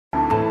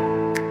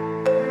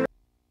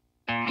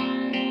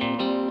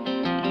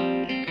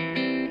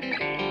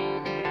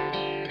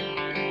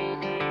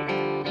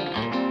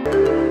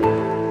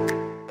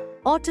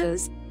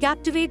Otters,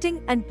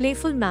 captivating and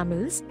playful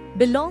mammals,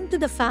 belong to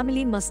the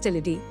family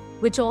Mustelidae,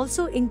 which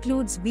also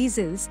includes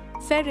weasels,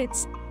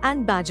 ferrets,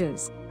 and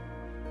badgers.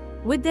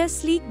 With their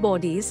sleek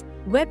bodies,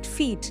 webbed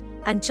feet,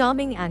 and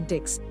charming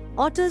antics,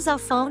 otters are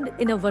found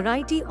in a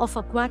variety of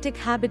aquatic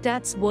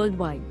habitats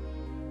worldwide.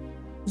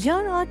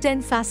 Here are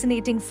 10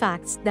 fascinating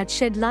facts that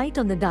shed light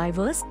on the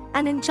diverse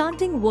and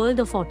enchanting world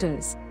of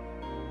otters.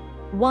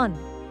 1.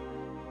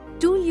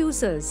 Tool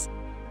users.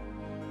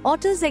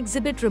 Otters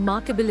exhibit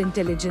remarkable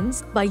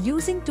intelligence by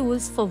using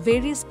tools for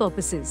various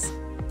purposes.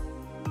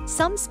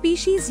 Some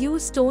species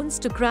use stones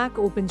to crack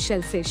open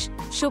shellfish,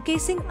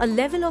 showcasing a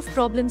level of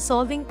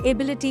problem-solving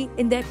ability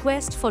in their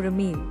quest for a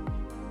meal.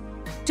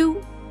 2.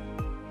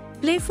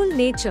 Playful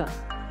nature.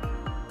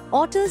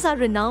 Otters are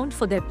renowned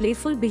for their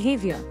playful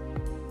behavior.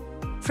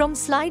 From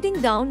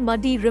sliding down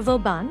muddy river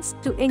banks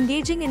to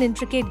engaging in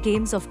intricate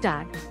games of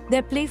tag,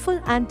 their playful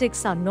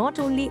antics are not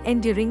only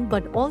endearing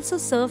but also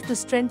serve to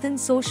strengthen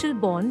social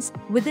bonds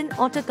within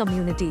otter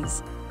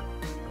communities.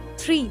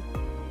 3.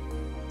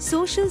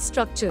 Social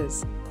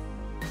structures.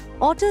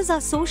 Otters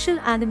are social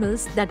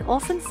animals that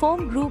often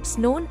form groups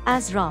known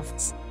as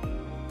rafts.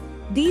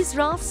 These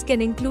rafts can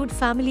include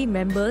family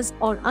members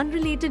or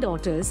unrelated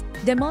otters,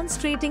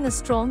 demonstrating a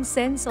strong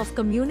sense of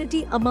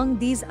community among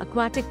these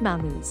aquatic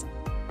mammals.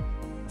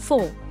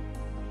 4.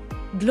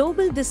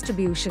 Global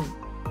distribution.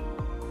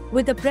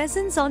 With a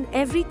presence on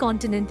every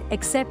continent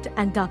except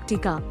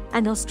Antarctica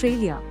and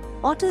Australia,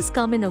 otters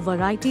come in a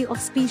variety of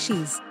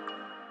species.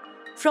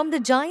 From the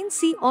giant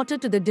sea otter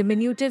to the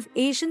diminutive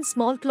Asian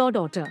small-clawed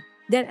otter,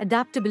 their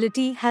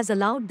adaptability has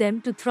allowed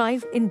them to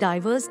thrive in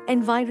diverse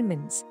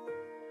environments.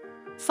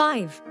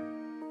 5.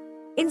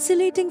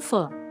 Insulating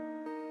fur.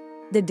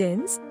 The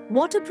dense,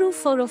 waterproof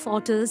fur of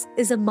otters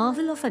is a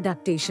marvel of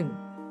adaptation.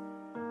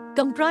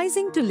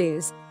 Comprising 2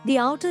 layers, the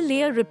outer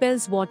layer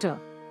repels water,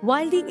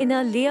 while the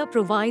inner layer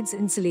provides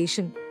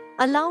insulation,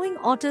 allowing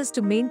otters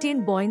to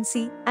maintain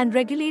buoyancy and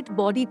regulate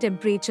body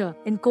temperature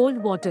in cold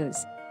waters.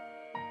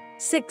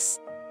 6.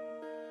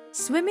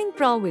 Swimming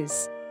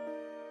prowess.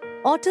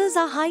 Otters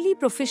are highly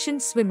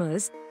proficient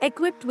swimmers,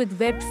 equipped with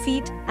webbed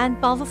feet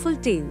and powerful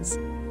tails.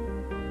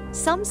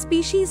 Some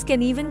species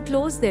can even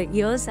close their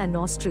ears and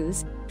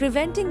nostrils,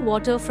 preventing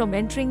water from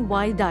entering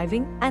while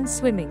diving and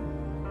swimming.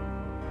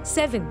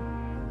 7.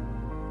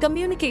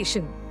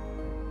 Communication.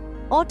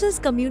 Otters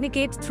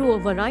communicate through a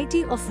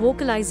variety of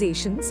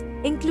vocalizations,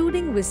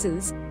 including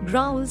whistles,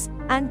 growls,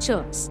 and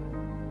chirps.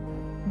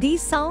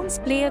 These sounds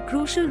play a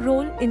crucial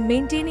role in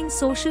maintaining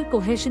social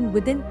cohesion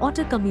within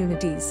otter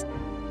communities.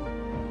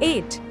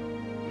 8.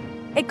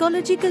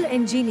 Ecological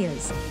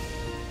engineers.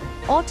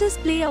 Otters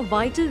play a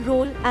vital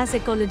role as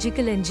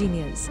ecological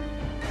engineers.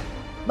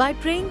 By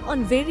preying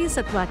on various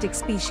aquatic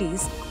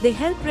species, they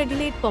help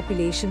regulate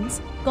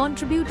populations,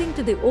 contributing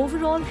to the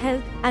overall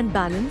health and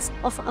balance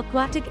of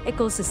aquatic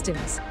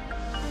ecosystems.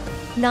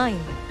 9.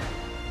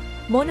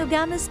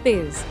 Monogamous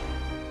pairs.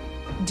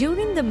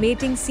 During the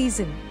mating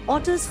season,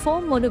 otters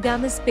form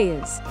monogamous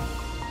pairs.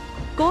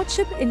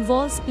 Courtship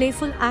involves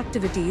playful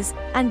activities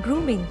and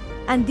grooming,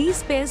 and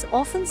these pairs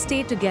often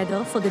stay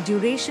together for the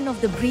duration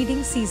of the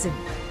breeding season.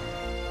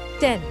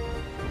 10.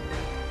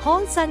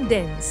 Halls and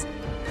dens.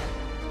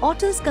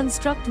 Otters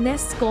construct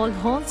nests called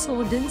halls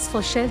or dens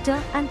for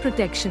shelter and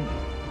protection.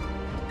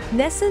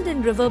 Nestled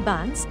in river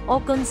banks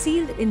or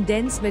concealed in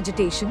dense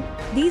vegetation,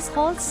 these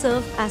halls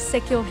serve as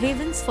secure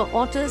havens for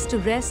otters to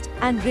rest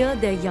and rear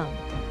their young.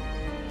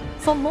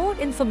 For more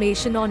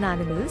information on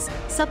animals,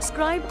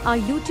 subscribe our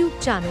YouTube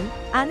channel,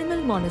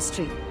 Animal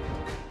Monastery.